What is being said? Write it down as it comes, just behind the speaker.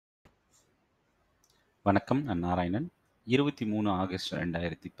வணக்கம். நான் நாராயணன். 23 ஆகஸ்ட்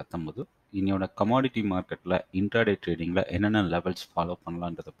 2019 இன்னையோட கமாடிட்டி மார்க்கெட்டில் இன்ட்ராடே ட்ரேடிங்கில் என்னென்ன லெவல்ஸ் ஃபாலோ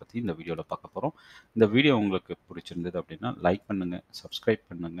பண்ணலான்றதை பற்றி இந்த வீடியோவில் பார்க்க போகிறோம். இந்த வீடியோ உங்களுக்கு பிடிச்சிருந்தது அப்படின்னா லைக் பண்ணுங்கள், சப்ஸ்கிரைப்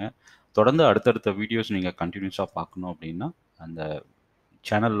பண்ணுங்கள். தொடர்ந்து அடுத்தடுத்த வீடியோஸ் நீங்கள் கண்டினியூஸாக பார்க்கணும் அப்படின்னா அந்த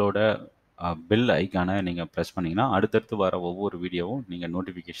சேனலோட பெல் ஐக்கானை நீங்கள் ப்ரெஸ் பண்ணிங்கன்னா அடுத்தடுத்து வர ஒவ்வொரு வீடியோவும் நீங்கள்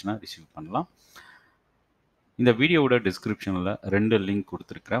நோட்டிஃபிகேஷனாக ரிசீவ் பண்ணலாம். இந்த வீடியோவோட டிஸ்கிரிப்ஷனில் 2 லிங்க்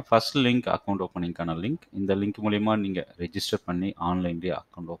கொடுத்துருக்கிறேன். First link account ஓப்பனிங்கான link. இந்த லிங்க் மூலிமா நீங்கள் ரெஜிஸ்டர் பண்ணி ஆன்லைன்லேயே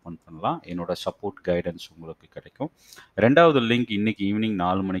அக்கௌண்ட் ஓப்பன் பண்ணலாம். என்னோட சப்போர்ட் கைடன்ஸ் உங்களுக்கு கிடைக்கும். ரெண்டாவது லிங்க் இன்னைக்கு ஈவினிங்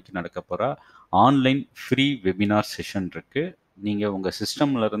 4 மணிக்கு நடக்க போகிற ஆன்லைன் ஃப்ரீ வெபினார் செஷன் இருக்குது. நீங்கள் உங்கள்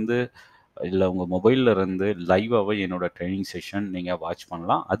சிஸ்டம்லேருந்து இல்லை உங்கள் மொபைலில் இருந்து லைவாகவே என்னோட ட்ரைனிங் செஷன் நீங்கள் வாட்ச்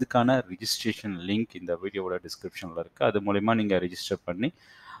பண்ணலாம். அதுக்கான ரிஜிஸ்ட்ரேஷன் லிங்க் இந்த வீடியோவோட டிஸ்கிரிப்ஷனில் இருக்குது. அது மூலிமா நீங்கள் ரெஜிஸ்டர் பண்ணி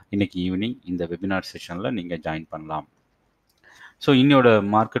இன்னைக்கு ஈவினிங் இந்த வெபினார் செஷனில் நீங்கள் ஜாயின் பண்ணலாம். ஸோ இன்னையோட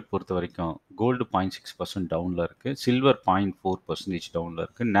மார்க்கெட் பொறுத்த வரைக்கும் கோல்டு 0.6% டவுனில் இருக்குது, சில்வர் 0.4% டவுனில்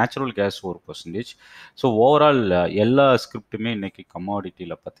இருக்குது, நேச்சுரல் கேஸ் 4%. ஸோ ஓவரால் எல்லா ஸ்கிரிப்டுமே இன்னைக்கு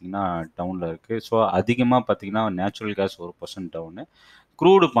கமாடிட்டியில் பார்த்தீங்கன்னா டவுனில் இருக்குது. ஸோ அதிகமாக பார்த்தீங்கன்னா natural gas 1% town,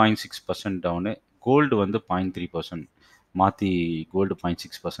 crude 0.6% town, gold வந்து 0.3%. மாற்றி கோல்டு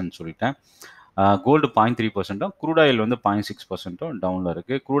 0.6% சொல்லிட்டேன். கோல்டு 0.3%, க்ரூடாயில் வந்து 0.6% டவுனில்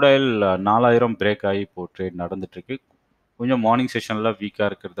இருக்குது. க்ரூடாயில் 4000 பிரேக் ஆகி இப்போ ட்ரேட் நடந்துட்டுருக்கு. கொஞ்சம் மார்னிங் செஷனில் வீக்காக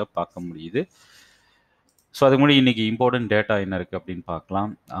இருக்கிறத பார்க்க முடியுது. ஸோ அதுக்கு முன்னாடி இன்றைக்கி இம்பார்ட்டன்ட் டேட்டா என்ன இருக்குது அப்படின்னு பார்க்கலாம்.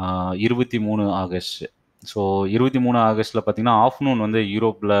 23 ஆகஸ்ட். ஸோ 23 ஆகஸ்ட்டில் பார்த்தீங்கன்னா ஆஃப்டர்நூன் வந்து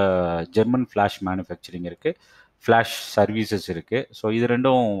யூரோப்பில் ஜெர்மன் ஃப்ளாஷ் மேனுஃபேக்சரிங் இருக்குது, ஃப்ளாஷ் சர்வீசஸ் இருக்குது. ஸோ இது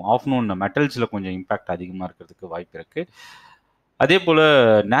ரெண்டும் ஆஃப்டர்நூன் மெட்டல்ஸில் கொஞ்சம் இம்பேக்ட் அதிகமாக இருக்கிறதுக்கு வாய்ப்பு இருக்குது. அதே போல்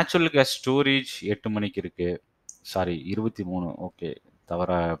நேச்சுரல் கேஸ் ஸ்டோரேஜ் 8 மணிக்கு இருக்குது. சாரி 23, ஓகே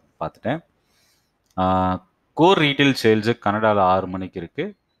தவறாக பார்த்துட்டேன். கோர் ரீட்டைல் சேல்ஸு கனடாவில் 6 மணிக்கு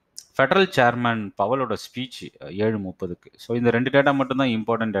இருக்குது. Federal chairman பவலோட speech 7:30க்கு. ஸோ இந்த 2 டேட்டா மட்டும்தான்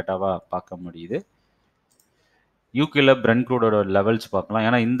இம்பார்ட்டன்ட் டேட்டாவாக பார்க்க முடியுது. யூகேல பிரெண்ட் க்ரூடோட லெவல்ஸ் பார்க்கலாம்.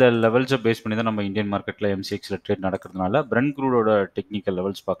 ஏன்னா இந்த லெவல்ஸை பேஸ் பண்ணி தான் நம்ம இந்தியன் மார்க்கெட்டில் MCXல ட்ரேட் நடக்கிறதுனால பிரெண்ட் க்ரூடோட டெக்னிக்கல்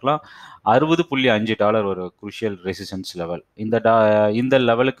லெவல்ஸ் பார்க்கலாம். $60.5 ஒரு குரூஷியல் ரெசிஸ்டன்ஸ் லெவல். இந்த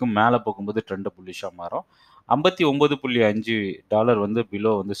லெவலுக்கு மேலே போகும்போது ட்ரெண்டு புல்லிஷாக மாறும். $59.5 வந்து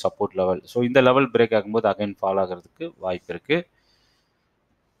பிலோ வந்து சப்போர்ட் லெவல். ஸோ இந்த லெவல் பிரேக் ஆகும்போது அகைன் ஃபால் ஆகிறதுக்கு வாய்ப்பு இருக்குது.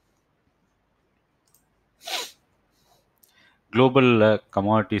 குளோபலில்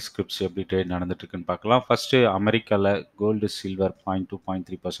கமாடிட்டி ஸ்கிரிப்ட்ஸ் எப்படி ட்ரேட் நடந்துட்டுருக்குன்னு பார்க்கலாம். ஃபஸ்ட்டு அமெரிக்காவில் கோல்டு சில்வர்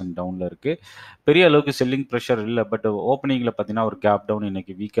 0.2-0.3% டவுனில் இருக்குது. பெரிய அளவுக்கு செல்லிங் ப்ரெஷர் இல்லை, பட் ஓப்பனிங்கில் பார்த்தீங்கன்னா ஒரு கேப் டவுன்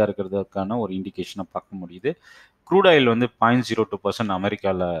இன்றைக்கி வீக்காக இருக்கிறதுக்கான ஒரு இண்டிகேஷனை பார்க்க முடியுது. க்ரூடாயில் வந்து 0.02%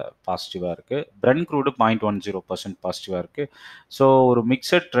 அமெரிக்காவில் பாசிட்டிவாக இருக்குது. பிரெண்ட் க்ரூடு 0.10% பாசிட்டிவாக இருக்குது. ஸோ ஒரு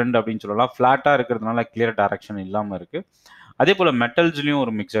மிக்சட் ட்ரெண்ட் அப்படின்னு சொல்லலாம். ஃப்ளாட்டாக இருக்கிறதுனால கிளியர் டைரக்ஷன் இல்லாமல் இருக்குது. அதே போல் மெட்டல்ஸ்லேயும்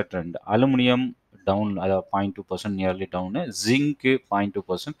ஒரு மிக்சட் ட்ரெண்ட். அலுமினியம் டவுன், அதாவது 0.2% நியர்லி டவுனு, ஜிங்க்கு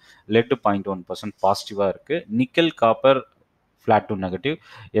 0.2%, லெட்டு 0.1% பாசிட்டிவாக இருக்குது. Nickel copper flat to negative.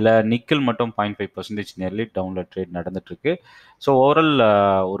 இல்லை நிக்கல் மட்டும் 0.5% நியர்லி டவுனில் ட்ரேட் நடந்துட்டுருக்கு. ஸோ ஓவரால்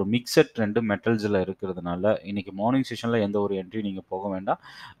ஒரு மிக்சட் ட்ரெண்டு மெட்டல்ஸில் இருக்கிறதுனால இன்றைக்கி மார்னிங் செஷனில் எந்த ஒரு என்ட்ரி நீங்கள் போக வேண்டாம்.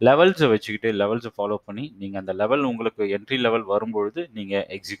 லெவல்ஸை வச்சுக்கிட்டு லெவல்ஸை ஃபாலோ பண்ணி நீங்கள் அந்த லெவல் உங்களுக்கு என்ட்ரி லெவல் வரும்பொழுது நீங்கள்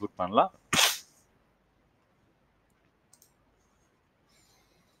எக்ஸிக்யூட் பண்ணலாம்.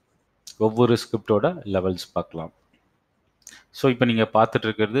 ஒவ்வொரு ஸ்கிரிப்டோட லெவல்ஸ் பார்க்கலாம். ஸோ இப்போ நீங்கள் பார்த்துட்டு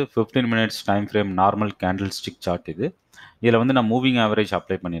இருக்கிறது 15 minutes time frame normal candle stick chart. இதில் வந்து நான் மூவிங் ஆவரேஜ்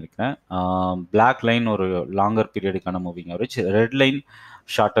அப்ளை பண்ணியிருக்கேன். பிளாக் லைன் ஒரு longer பீரியடுக்கான moving average, red line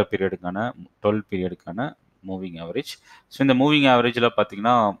shorter பீரியடுக்கான 12 பீரியடுக்கான moving average. So இந்த மூவிங் ஆவரேஜில்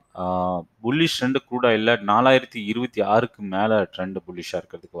பார்த்தீங்கன்னா புல்லிஷ் ட்ரெண்டு க்ரூடாயில்ல 4026க்கு மேலே ட்ரெண்டு புல்லிஷாக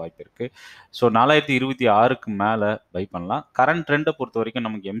இருக்கிறதுக்கு வாய்ப்பு இருக்குது. ஸோ 4026க்கு மேலே பை பண்ணலாம். கரண்ட் ட்ரெண்டை பொறுத்த வரைக்கும்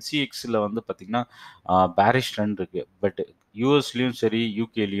நமக்கு MCXல வந்து பார்த்திங்கன்னா பேரிஷ் ட்ரெண்ட் இருக்குது. பட் யூஎஸ்லேயும் சரி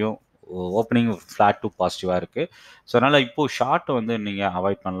யூகேலேயும் ஓப்பனிங் ஃப்ளாட் டு பாசிட்டிவாக இருக்குது. ஸோ அதனால் இப்போது ஷார்ட் வந்து நீங்கள்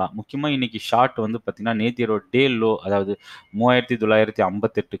அவாய்ட் பண்ணலாம். முக்கியமாக இன்றைக்கி ஷார்ட் வந்து பார்த்திங்கன்னா நேத்தியோட டே லோ, அதாவது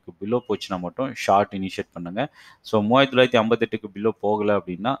 3958க்கு பிலோ போச்சுன்னா மட்டும் ஷார்ட் இனிஷியேட் பண்ணுங்கள். ஸோ 3958க்கு பிலோ போகலை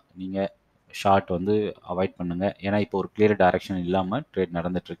அப்படின்னா நீங்கள் ஷார்ட் வந்து அவாய்ட் பண்ணுங்கள். ஏன்னா இப்போ ஒரு கிளியர் டைரக்ஷன் இல்லாமல் ட்ரேட்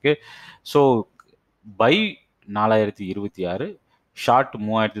நடந்துகிட்ருக்கு. ஸோ பை 4026, ஷார்ட்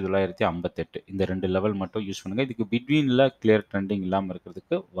 3958, இந்த 2 லெவல் மட்டும் யூஸ் பண்ணுங்கள். இதுக்கு பிட்வீனில் கிளியர் ட்ரெண்டிங் இல்லாமல்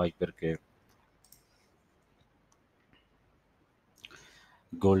இருக்கிறதுக்கு வாய்ப்பு இருக்குது.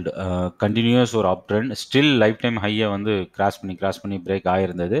 கோல்டு கண்டினியூஸ் ஒரு அப் ட்ரெண்ட், ஸ்டில் லைஃப் டைம் ஹையை வந்து கிராஸ் பண்ணி பிரேக்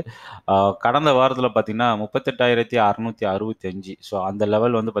ஆகிருந்தது. கடந்த வாரத்தில் பார்த்தீங்கன்னா 38,665. ஸோ அந்த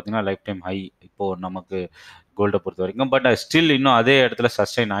லெவல் வந்து பார்த்திங்கன்னா லைஃப் டைம் ஹை. இப்போது நமக்கு கோல்டை பொறுத்த வரைக்கும். பட் ஸ்டில் இன்னும் அதே இடத்துல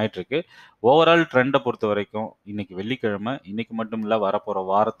சஸ்டெயின் ஆகிட்டு இருக்கு. ஓவரால் ட்ரெண்டை பொறுத்த வரைக்கும் இன்னைக்கு வெள்ளிக்கிழமை, இன்னைக்கு மட்டும் இல்லை வரப்போகிற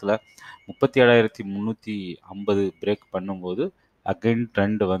வாரத்தில் 37,350 பிரேக் பண்ணும்போது அகைன்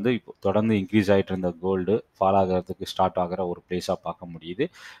ட்ரெண்ட் வந்து இப்போ தொடர்ந்து இன்க்ரீஸ் ஆகிட்டு இருந்த கோல்டு ஃபால் ஆகிறதுக்கு ஸ்டார்ட் ஆகிற ஒரு பிளேஸாக பார்க்க முடியுது.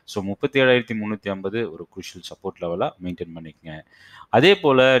 ஸோ 37,350 ஒரு குரூஷியல் சப்போர்ட் லெவலாக மெயின்டைன் பண்ணிக்கங்க. அதே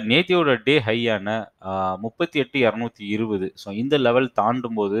போல் நேத்தியோட டே ஹையான 38,220, ஸோ இந்த லெவல்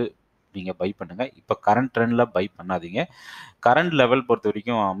தாண்டும் போது நீங்கள் பை பண்ணுங்கள். இப்போ கரண்ட் ட்ரெண்டில் பை பண்ணாதீங்க. கரண்ட் லெவல் பொறுத்த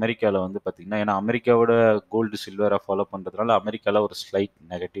வரைக்கும் அமெரிக்காவில் வந்து பார்த்தீங்கன்னா, ஏன்னா அமெரிக்காவோட கோல்டு சில்வரை ஃபாலோ பண்ணுறதுனால அமெரிக்காவில் ஒரு ஸ்லைட்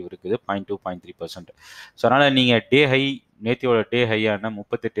நெகட்டிவ் இருக்குது, 0.2-0.3%. ஸோ அதனால் நீங்கள் டே ஹை, நேத்தியோட டே ஹையான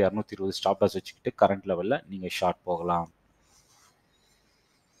 38,220 ஸ்டாப் லாஸ் வச்சுக்கிட்டு கரண்ட் லெவலில் நீங்கள் ஷார்ட் போகலாம்.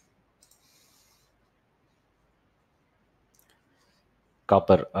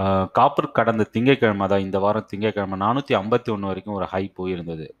 காப்பர் கடந்த திங்கட்கிழமை தான், இந்த வாரம் திங்கட்கிழமை 451 வரைக்கும் ஒரு ஹை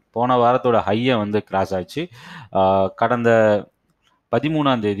போயிருந்தது. போன வாரத்தோட ஹையை வந்து கிராஸ் ஆச்சு. கடந்த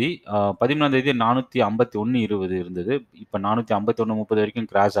 13ஆம் தேதி 451.20 இருந்தது. இப்போ 451.30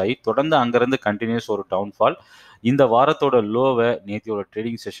 வரைக்கும் கிராஸ் ஆகி தொடர்ந்து அங்கேருந்து கண்டினியூஸ் ஒரு டவுன்ஃபால். இந்த வாரத்தோட லோவை நேத்தியோட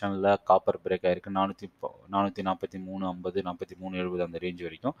ட்ரேடிங் செஷனில் காப்பர் பிரேக் ஆயிருக்கு 443.50, 43.70 அந்த ரேஞ்ச்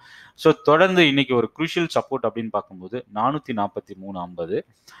வரைக்கும். ஸோ தொடர்ந்து இன்னைக்கு ஒரு குரூஷியல் சப்போர்ட் அப்படின்னு பார்க்கும்போது 443.50.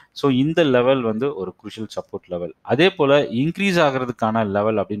 ஸோ இந்த லெவல் வந்து ஒரு குரூஷியல் சப்போர்ட் லெவல். அதே போல் இன்க்ரீஸ் ஆகிறதுக்கான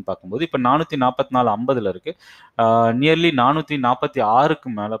லெவல் அப்படின்னு பார்க்கும்போது இப்போ 444.50 இருக்கு. நியர்லி 446க்கு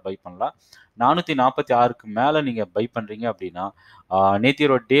மேலே பை பண்ணலாம். 446க்கு மேலே நீங்கள் பை பண்ணுறீங்க அப்படின்னா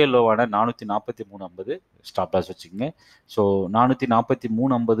நேத்தியோட டே லோவான 443.50 ஸ்டாப் லாஸ் வச்சுக்கோங்க. ஸோ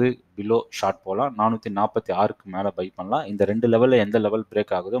 443.50 பிலோ ஷார்ட் போகலாம். 446க்கு மேலே பை பண்ணலாம். இந்த ரெண்டு லெவலில் எந்த லெவல்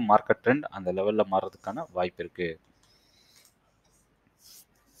பிரேக் ஆகுதோ மார்க்கெட் ட்ரெண்ட் அந்த லெவலில் மாறுறதுக்கான வாய்ப்பு இருக்குது.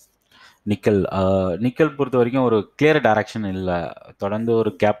 நிக்கல் பொறுத்த வரைக்கும் ஒரு கிளியர் டைரக்ஷன் இல்லை. தொடர்ந்து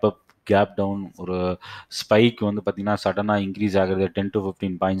ஒரு கேப் அப், கேப் டவுன், ஒரு ஸ்பைக் வந்து பார்த்தீங்கன்னா சடனாக இன்க்ரீஸ் ஆகுறது,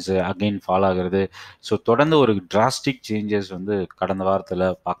 10-15 பாயிண்ட்ஸு அகெயின் ஃபால் ஆகுறது. ஸோ தொடர்ந்து ஒரு டிராஸ்டிக் சேஞ்சஸ் வந்து கடந்த வாரத்தில்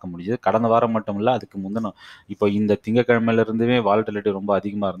பார்க்க முடியுது. கடந்த வாரம் மட்டும் இல்லை, அதுக்கு முந்தின இப்போ இந்த திங்கக்கிழமையிலிருந்துமே வால்டிலிட்டி ரொம்ப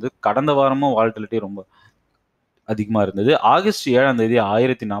அதிகமாக இருந்தது. கடந்த வாரமும் வால்டிலிட்டி ரொம்ப அதிகமாக இருந்தது. ஆகஸ்ட் 7ஆம் தேதி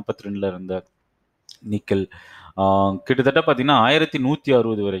 1042 இருந்த நிக்கல் கிட்டத்தட்ட பார்த்தீங்கன்னா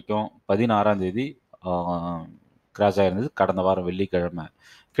 1160 வரைக்கும் 16ஆம் தேதி கிராஸ் ஆயிருந்தது கடந்த வாரம் வெள்ளிக்கிழமை.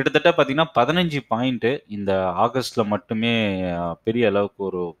 கிட்டத்தட்ட பார்த்தீங்கன்னா 15 பாயிண்ட்டு இந்த ஆகஸ்ட்ல மட்டுமே பெரிய அளவுக்கு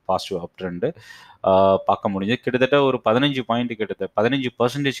ஒரு பாசிட்டிவ் அப் ட்ரெண்டு பார்க்க முடிஞ்சது. கிட்டத்தட்ட ஒரு 15 பாயிண்ட், கிட்டத்தட்ட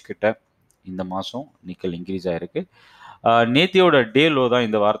 15% கிட்ட இந்த மாதம் நிக்கல் இன்க்ரீஸ் ஆயிருக்கு. நேத்தியோட டே லோ தான்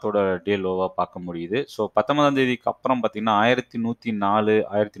இந்த வாரத்தோட டே லோவாக பார்க்க முடியுது. ஸோ 19ஆம் தேதிக்கு அப்புறம் பார்த்தீங்கன்னா 1104,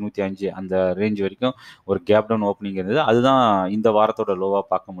 1105 அந்த ரேஞ்ச் வரைக்கும் ஒரு கேப் டவுன் ஓப்பனிங் இருந்தது. அதுதான் இந்த வாரத்தோட லோவாக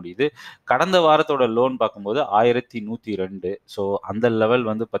பார்க்க முடியுது. கடந்த வாரத்தோட லோன்னு பார்க்கும்போது 1102. ஸோ அந்த லெவல்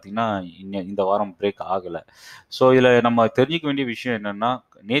வந்து பார்த்தீங்கன்னா இந்த வாரம் பிரேக் ஆகலை. ஸோ இதில் நம்ம தெரிஞ்சிக்க வேண்டிய விஷயம் என்னென்னா,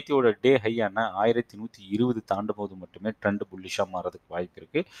 நேத்தியோட டே ஹையான 1120 தாண்டும் போது மட்டுமே ட்ரெண்ட் புல்லிஷாக மாறதுக்கு வாய்ப்பு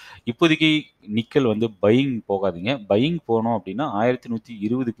இருக்குது. இப்போதைக்கு நிக்கல் வந்து பையிங் போகாதீங்க. பையிங் போகணும் அப்படின்னா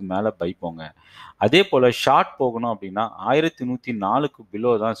 1120க்கு மேலே பை போங்க. அதே போல் ஷார்ட் போகணும் அப்படின்னா 1104க்கு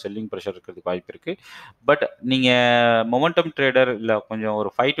பிலோ தான் செல்லிங் ப்ரெஷர் இருக்கிறதுக்கு வாய்ப்பு இருக்குது. பட் நீங்கள் மொமெண்டம் ட்ரேடர் இல்லை, கொஞ்சம்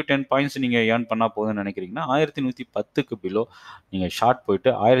ஒரு 5 to 10 பாயிண்ட்ஸ் நீங்கள் ஏர்ன் பண்ணால் போதும்னு நினைக்கிறீங்கன்னா 1110க்கு பிலோ நீங்கள் ஷார்ட்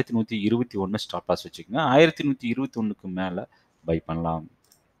போயிட்டு 1121 ஸ்டாப் லாஸ் வச்சுக்கோங்க. 1121க்கு மேலே பை பண்ணலாம்.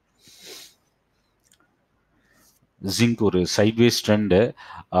 ஜிங்க் ஒரு சைட்வேஸ் ட்ரெண்டு.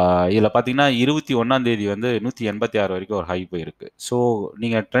 இதில் பார்த்தீங்கன்னா 21ஆம் தேதி வந்து 186 வரைக்கும் ஒரு ஹை போயிருக்கு. ஸோ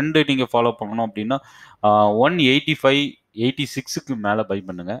நீங்கள் ட்ரெண்டு நீங்கள் ஃபாலோ பண்ணணும் அப்படின்னா 185, 86க்கு மேலே பை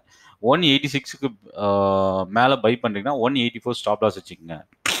பண்ணுங்க. 186க்கு மேலே பை பண்ணுறீங்கன்னா 184 ஸ்டாப் லாஸ் வச்சுக்கோங்க.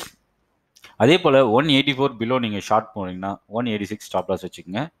 அதே போல் 184 பிலோ நீங்கள் ஷார்ட் போனீங்கன்னா 186 ஸ்டாப் லாஸ்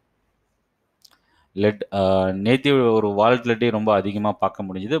வச்சுக்கோங்க. நேற்று ஒரு வால்டிலிட்டி ரொம்ப அதிகமாக பார்க்க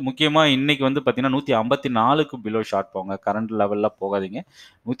முடிஞ்சுது. முக்கியமாக இன்னைக்கு வந்து பார்த்தீங்கன்னா 154க்கு பிலோ ஷார்ட் போங்க. கரண்ட் லெவலில் போகாதீங்க.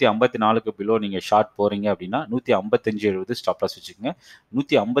 154க்கு பிலோ நீங்கள் ஷார்ட் போகிறீங்க அப்படின்னா 155.70 ஸ்டாப் லாஸ் வச்சுக்கோங்க.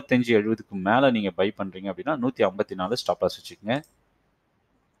 155.70க்கு மேலே நீங்கள் பை பண்ணுறீங்க அப்படின்னா 154 ஸ்டாப் லாஸ் வச்சுக்கோங்க.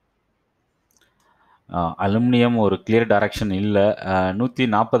 அலுமினியம் ஒரு கிளியர் டைரக்ஷன் இல்லை.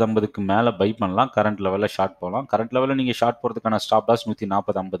 140-50க்கு மேலே பை பண்ணலாம். கரண்ட் லெவலில் ஷார்ட் போகலாம். கரண்ட் லெவலில் நீங்கள் ஷார்ட் போகிறதுக்கான ஸ்டாப் லாஸ்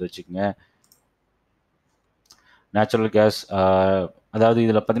 140-50 வச்சுக்கோங்க. நேச்சுரல் கேஸ், அதாவது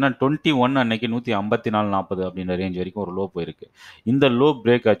இதில் பார்த்தீங்கன்னா 21 அன்னைக்கு 154-40 அப்படின்ற ரேஞ்ச் வரைக்கும் ஒரு லோ போயிருக்கு. இந்த லோ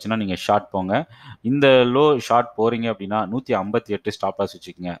பிரேக் ஆச்சுன்னா நீங்கள் ஷார்ட் போங்க. இந்த லோ ஷார்ட் போகிறீங்க அப்படின்னா 158 ஸ்டாப் லாஸ்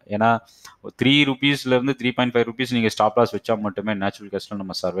வச்சுக்கோங்க. ஏன்னா 3 ரூபீஸ்லேருந்து 3.5 ரூபீஸ் நீங்கள் ஸ்டாப் லாஸ் வச்சா மட்டுமே நேச்சுரல் கேஸில்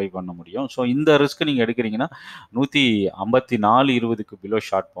நம்ம சர்வை பண்ண முடியும். ஸோ இந்த ரிஸ்க் நீங்கள் எடுக்கிறீங்கன்னா 154-20க்கு பிலோ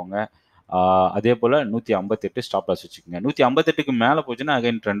ஷார்ட் போங்க. அதே போல் 158 ஸ்டாப் லாஸ் வச்சுக்கோங்க. 158க்கு மேலே போச்சுன்னா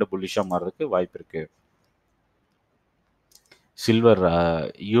அகைன் ட்ரெண்ட் புல்லிஷாக மாறதுக்கு வாய்ப்பு இருக்குது. சில்வர்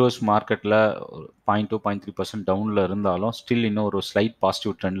யூஎஸ் மார்க்கெட்டில் 0.2 0.3% டவுனில் இருந்தாலும் ஸ்டில் இன்னும் ஒரு ஸ்லைட்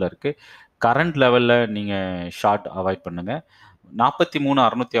பாசிட்டிவ் ட்ரெண்டில் இருக்குது. கரண்ட் லெவலில் நீங்கள் ஷார்ட் அவாய்ட் பண்ணுங்கள்.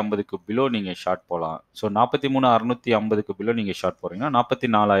 43,650க்கு பிலோ நீங்கள் ஷார்ட் போகலாம். ஸோ 43,650க்கு பிலோ நீங்கள் ஷார்ட் போகிறீங்கன்னா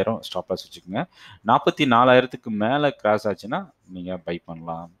 44,000 ஸ்டாப் லாஸ் வச்சுக்கோங்க. 44,000க்கு மேலே கிராஸ் ஆச்சுன்னா நீங்கள் பை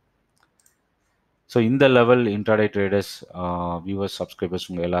பண்ணலாம். ஸோ இந்த level intraday traders viewers subscribers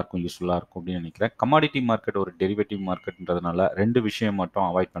உங்கள் எல்லாருக்கும் யூஸ்ஃபுல்லாக இருக்கும் அப்படின்னு நினைக்கிறேன். கமாடிட்டி மார்க்கெட் ஒரு டெரிவேட்டிவ் மார்க்கெட்ன்றதுனால 2 விஷயம் மட்டும்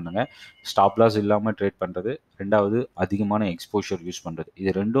அவாய்ட் பண்ணுங்கள். ஸ்டாப் லாஸ் இல்லாமல் ட்ரேட் பண்ணுறது, 2வது அதிகமான எக்ஸ்போஷர் யூஸ் பண்ணுறது.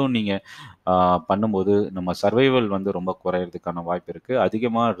 இது ரெண்டும் நீங்கள் பண்ணும்போது நம்ம சர்வைவல் வந்து ரொம்ப குறையிறதுக்கான வாய்ப்பு இருக்குது.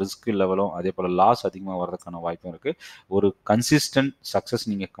 அதிகமாக ரிஸ்க் லெவலும் அதே போல் லாஸ் அதிகமாக வர்றதுக்கான வாய்ப்பும் இருக்குது. ஒரு கன்சிஸ்டன்ட் சக்ஸஸ்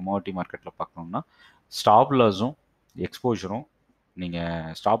நீங்கள் கமாடிட்டி மார்க்கெட்டில் பார்க்கணுன்னா ஸ்டாப் லாஸும் எக்ஸ்போஷரும்,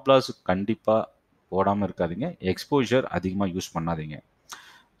 நீங்கள் ஸ்டாப் லாஸ் கண்டிப்பாக போடாமல் இருக்காதீங்க, எக்ஸ்போஷர் அதிகமாக யூஸ் பண்ணாதீங்க.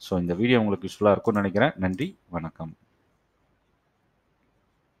 ஸோ இந்த வீடியோ உங்களுக்கு யூஸ்ஃபுல்லாக இருக்கும்னு நினைக்கிறேன். நன்றி, வணக்கம்.